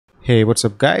Hey, what's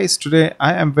up guys? Today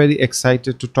I am very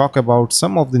excited to talk about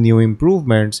some of the new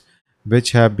improvements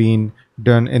which have been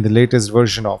done in the latest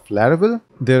version of Laravel.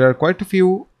 There are quite a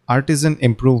few artisan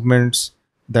improvements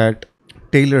that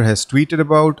Taylor has tweeted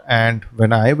about, and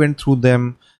when I went through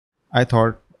them, I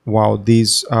thought, wow,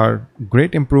 these are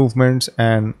great improvements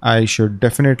and I should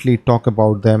definitely talk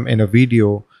about them in a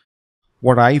video,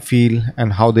 what I feel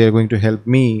and how they are going to help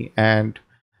me, and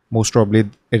most probably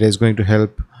it is going to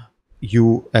help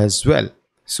you as well.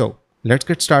 So let's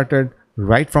get started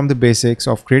right from the basics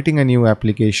of creating a new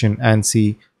application and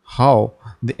see how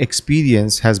the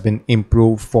experience has been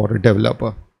improved for a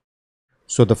developer.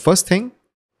 So the first thing,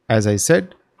 as I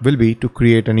said, will be to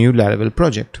create a new Laravel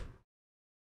project.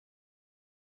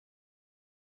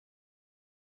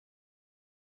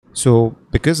 So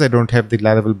because I don't have the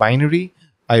Laravel binary,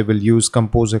 I will use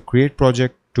Composer create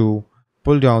project to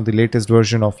pull down the latest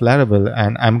version of Laravel,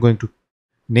 and I'm going to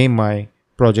name my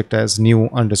project as new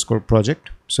underscore project.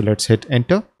 So let's hit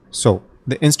enter. So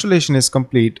the installation is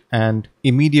complete and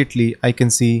immediately I can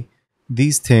see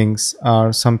these things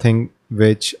are something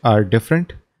which are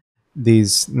different.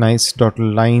 These nice dotted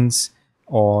lines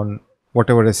on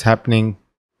whatever is happening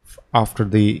after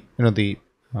the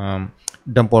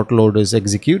dump out load is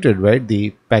executed, right?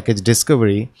 The package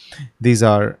discovery. These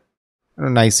are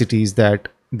niceties that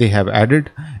they have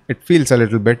added. It feels a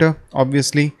little better,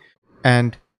 obviously.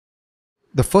 And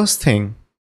the first thing,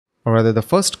 or rather the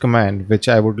first command which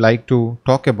I would like to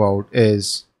talk about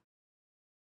is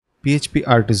PHP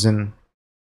Artisan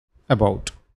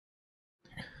About.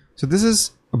 So this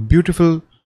is a beautiful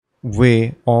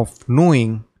way of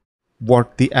knowing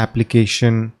what the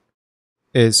application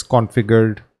is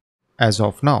configured as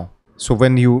of now. So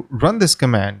when you run this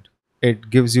command, it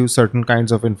gives you certain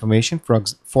kinds of information.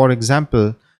 For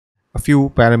example, a few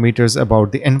parameters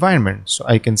about the environment. So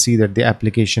I can see that the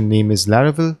application name is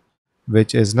Laravel,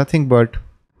 which is nothing but,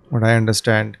 what I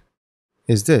understand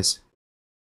is this.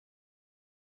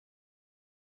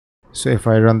 So if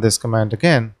I run this command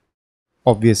again,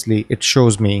 obviously it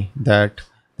shows me that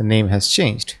the name has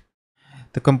changed.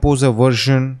 The Composer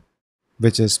version,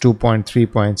 which is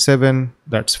 2.3.7,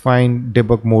 that's fine.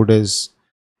 Debug mode is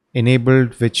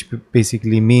enabled, which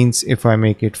basically means if I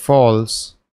make it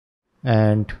false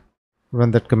and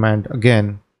run that command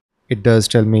again, it does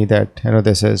tell me that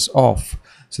this is off.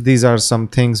 So these are some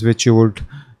things which you would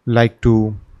like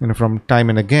to from time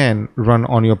and again run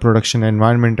on your production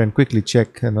environment and quickly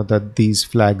check that these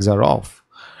flags are off,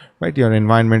 right? Your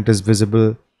environment is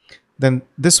visible. Then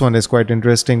this one is quite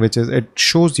interesting, which is it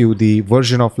shows you the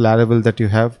version of Laravel that you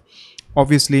have.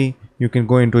 Obviously you can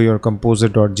go into your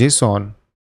composer.json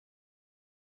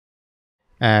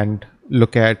and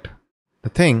look at the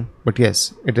thing, but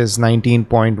yes, it is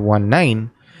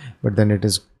 19.19, but then it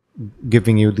is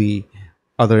giving you the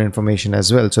other information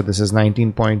as well. So this is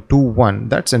 19.21.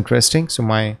 That's interesting. So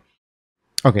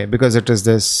okay, because it is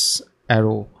this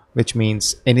arrow, which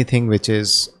means anything which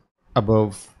is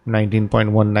above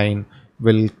 19.19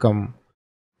 will come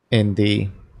in the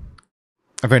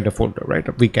vendor folder, right?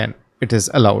 It is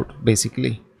allowed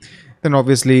basically. Then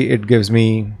obviously it gives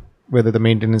me whether the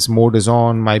maintenance mode is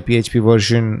on, my PHP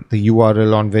version, the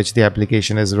URL on which the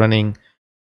application is running,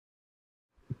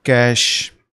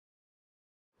 cache,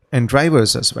 and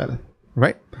drivers as well,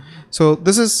 right? So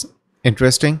this is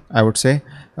interesting, I would say.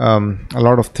 A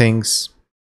lot of things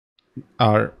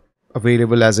are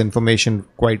available as information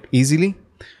quite easily.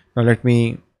 Now let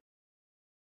me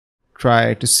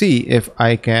try to see if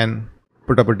I can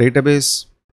put up a database.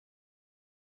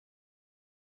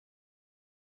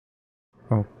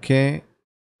 Okay,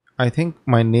 I think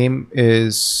my name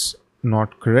is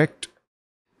not correct.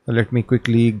 Let me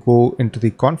quickly go into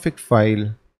the config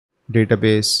file,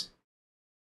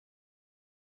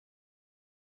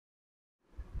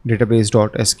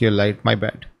 database.sqlite, my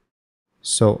bad.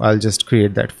 So I'll just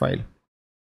create that file,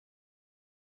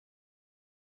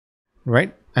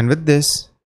 right? And with this,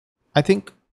 I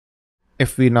think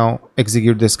if we now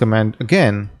execute this command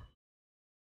again,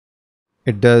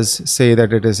 it does say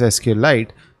that it is SQLite.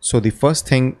 So the first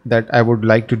thing that I would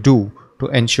like to do to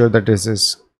ensure that this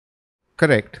is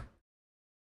correct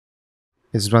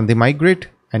is run the migrate,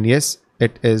 and yes,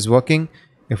 it is working.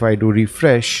 If I do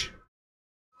refresh,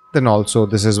 then also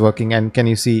this is working, and can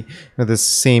you see the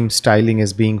same styling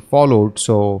is being followed.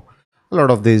 So a lot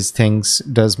of these things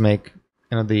does make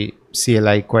the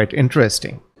CLI quite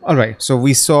interesting. All right, so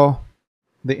we saw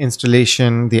the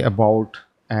installation, the about,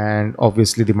 and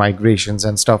obviously the migrations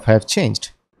and stuff have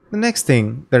changed. The next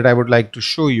thing that I would like to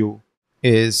show you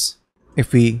is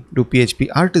if we do PHP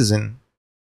Artisan,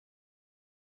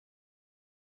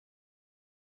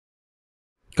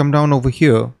 come down over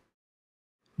here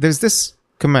there's this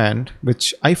command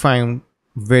which I find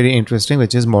very interesting,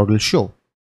 which is model show.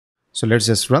 So let's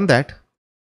just run that.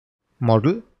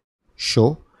 Model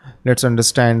show. Let's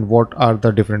understand what are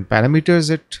the different parameters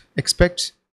it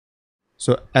expects.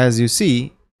 So as you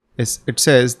see, it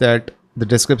says that the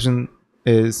description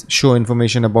is show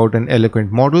information about an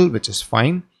eloquent model, which is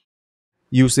fine.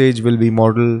 Usage will be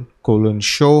model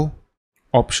 :show.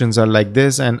 Options are like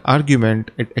this, and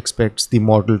argument, it expects the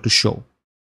model to show.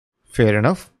 Fair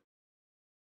enough.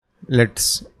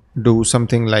 Let's do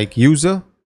something like user.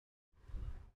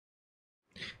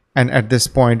 And at this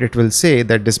point, it will say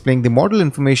that displaying the model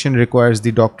information requires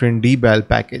the Doctrine debal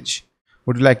package.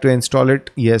 Would you like to install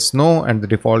it? Yes, no, and the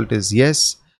default is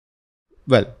yes.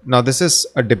 Well, now this is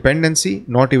a dependency,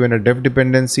 not even a dev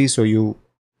dependency, so you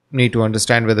need to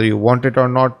understand whether you want it or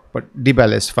not, but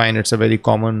debal is fine. It's a very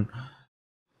common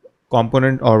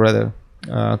component, or rather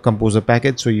composer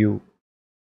package, so you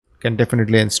can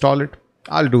definitely install it.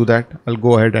 I'll do that. I'll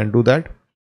go ahead and do that.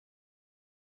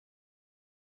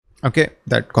 Okay,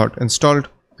 that got installed,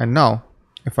 and now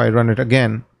if I run it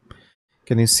again,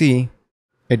 can you see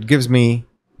it gives me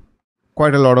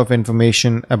quite a lot of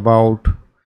information about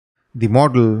the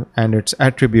model and its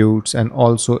attributes and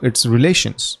also its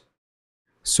relations.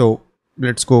 So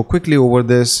let's go quickly over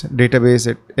this database.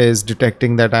 It is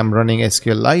detecting that I'm running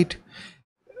SQLite.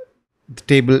 The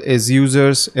table is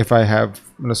users. If I have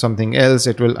something else,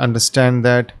 it will understand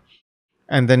that.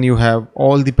 And then you have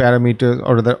all the parameters,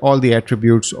 or rather all the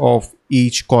attributes of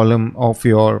each column of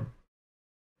your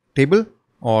table,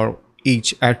 or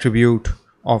each attribute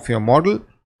of your model,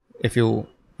 if you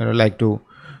like to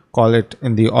call it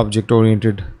in the object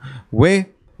oriented way.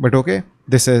 But okay,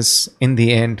 this is in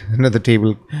the end the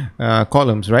table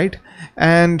columns, right?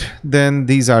 And then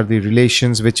these are the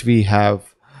relations which we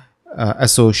have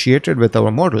associated with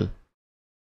our model.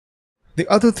 The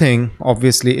other thing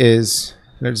obviously is,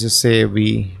 let's just say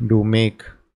we do make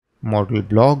model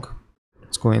blog.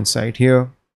 Let's go inside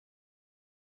here.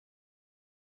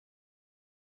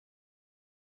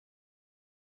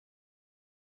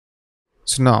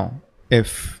 So now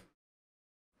if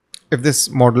this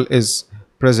model is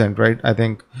present, right, I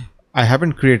think I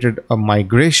haven't created a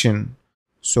migration.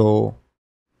 So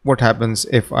what happens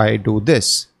if I do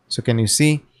this? So can you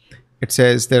see it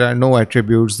says there are no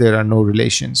attributes, there are no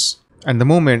relations. And the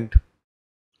moment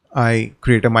I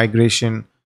create a migration,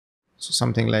 so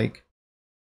something like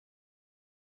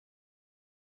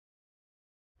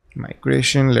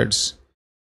migration, let's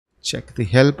check the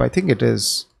help. I think it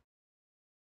is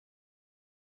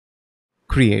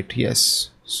create. Yes,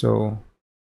 so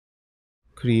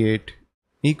create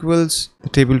equals the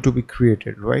table to be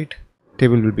created, right?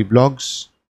 Table will be blogs,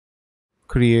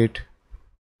 create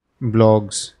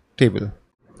blogs table.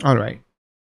 All right,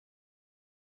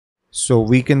 so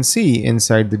we can see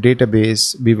inside the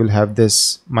database we will have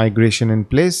this migration in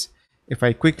place. If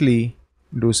I quickly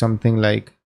do something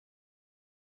like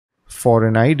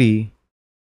foreign ID,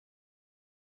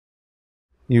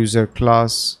 user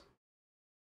class,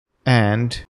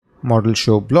 and model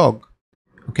show blog,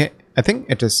 okay, I think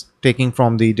it is taking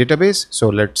from the database. So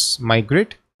let's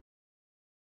migrate.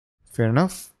 Fair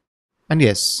enough. And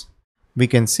yes, we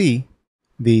can see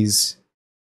these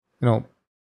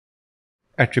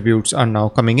attributes are now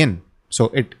coming in. So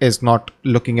it is not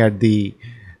looking at the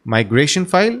migration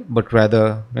file, but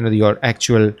rather your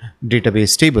actual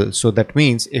database table. So that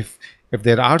means if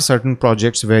there are certain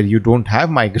projects where you don't have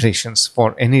migrations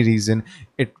for any reason,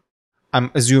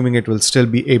 I'm assuming it will still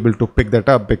be able to pick that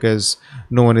up, because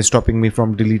no one is stopping me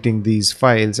from deleting these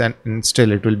files, and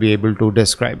still it will be able to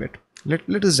describe it.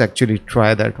 Let us actually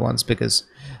try that once, because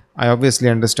I obviously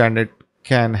understand it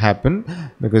can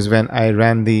happen, because when I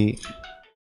ran the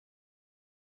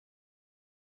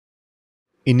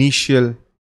initial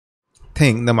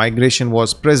thing, the migration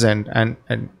was present and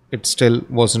it still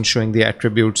wasn't showing the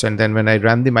attributes, and then when I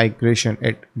ran the migration,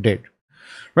 it did.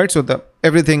 Right, so the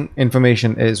everything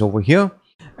information is over here.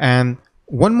 And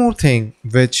one more thing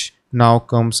which now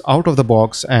comes out of the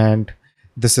box, and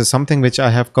this is something which I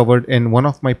have covered in one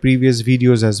of my previous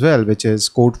videos as well, which is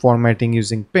code formatting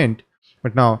using Pint.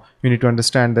 But now you need to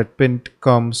understand that Pint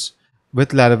comes with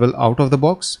Laravel out of the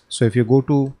box. So if you go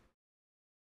to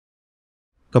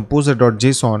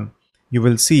composer.json, you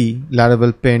will see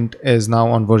Laravel Pint is now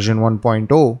on version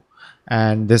 1.0,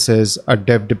 and this is a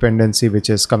dev dependency which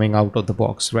is coming out of the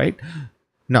box. Right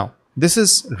now, this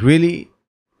is really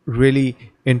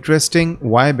interesting.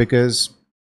 Why? Because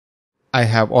I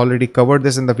have already covered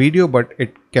this in the video, but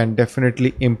it can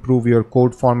definitely improve your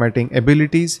code formatting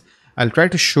abilities. I'll try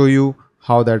to show you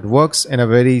how that works in a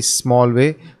very small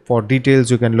way. For details,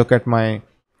 you can look at my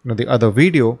the other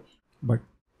video, but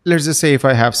let's just say if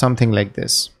I have something like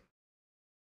this.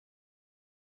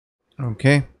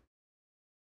 Okay.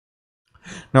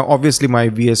 Now, obviously, my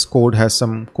VS Code has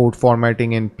some code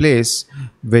formatting in place,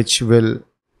 which will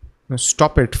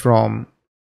stop it from.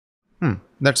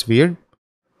 That's weird.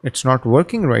 It's not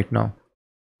working right now.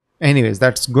 Anyways,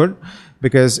 that's good,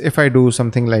 because if I do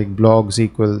something like blogs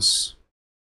equals,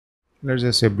 let's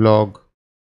just say blog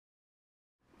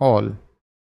all,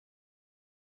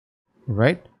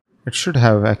 right? It should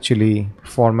have actually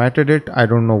formatted it. I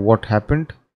don't know what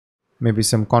happened. Maybe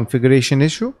some configuration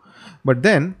issue. But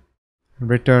then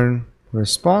return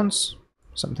response,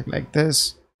 something like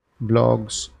this,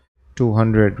 blogs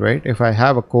 200, right? If I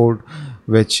have a code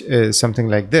which is something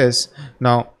like this,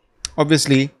 now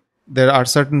obviously there are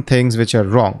certain things which are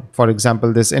wrong. For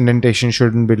example, this indentation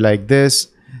shouldn't be like this.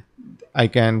 I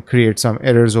can create some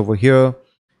errors over here,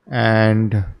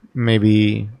 and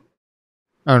maybe,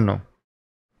 I don't know,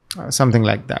 something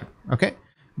like that. Okay,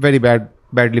 very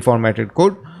badly formatted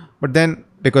code. But then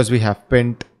because we have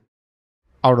Pint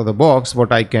out of the box,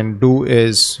 what I can do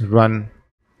is run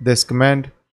this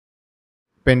command.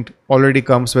 Pint already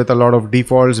comes with a lot of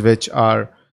defaults which are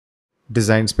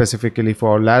designed specifically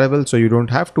for Laravel, so you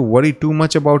don't have to worry too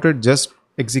much about it. Just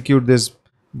execute this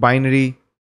binary.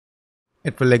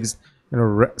 It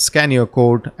will scan your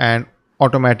code, and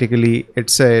automatically it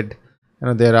said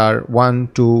there are 1,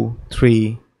 2,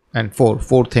 3 and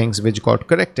 4 things which got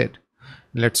corrected.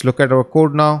 Let's look at our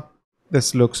code now.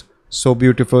 This looks so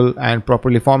beautiful and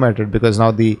properly formatted, because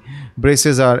now the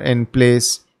braces are in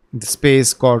place, the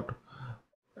space got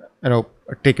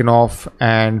taken off.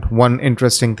 And one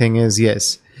interesting thing is,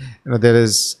 yes, there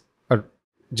is a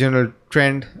general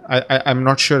trend. I'm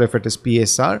not sure if it is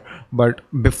PSR, but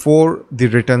before the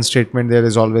return statement there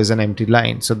is always an empty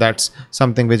line. So that's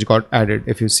something which got added.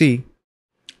 If you see,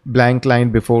 blank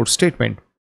line before statement.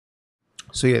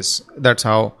 So yes, that's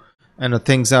how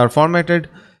things are formatted.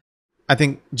 I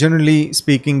think generally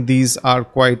speaking, these are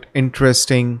quite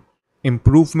interesting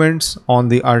improvements on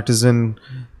the Artisan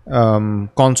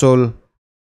console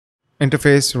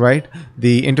interface, right?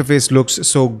 The interface looks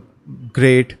so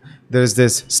great. There is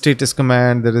this status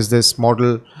command, there is this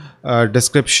model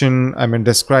description,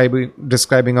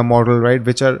 describing a model, right,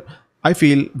 which are, I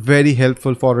feel, very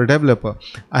helpful for a developer.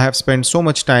 I have spent so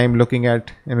much time looking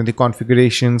at the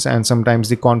configurations and sometimes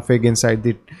the config inside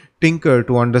the Tinker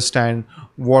to understand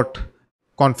what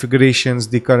configurations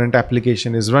the current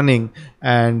application is running,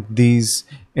 and these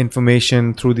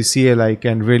information through the CLI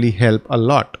can really help a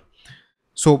lot.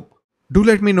 So do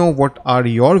let me know what are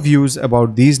your views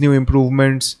about these new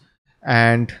improvements.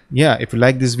 And yeah, if you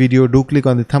like this video, do click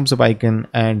on the thumbs up icon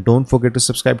and don't forget to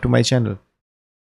subscribe to my channel.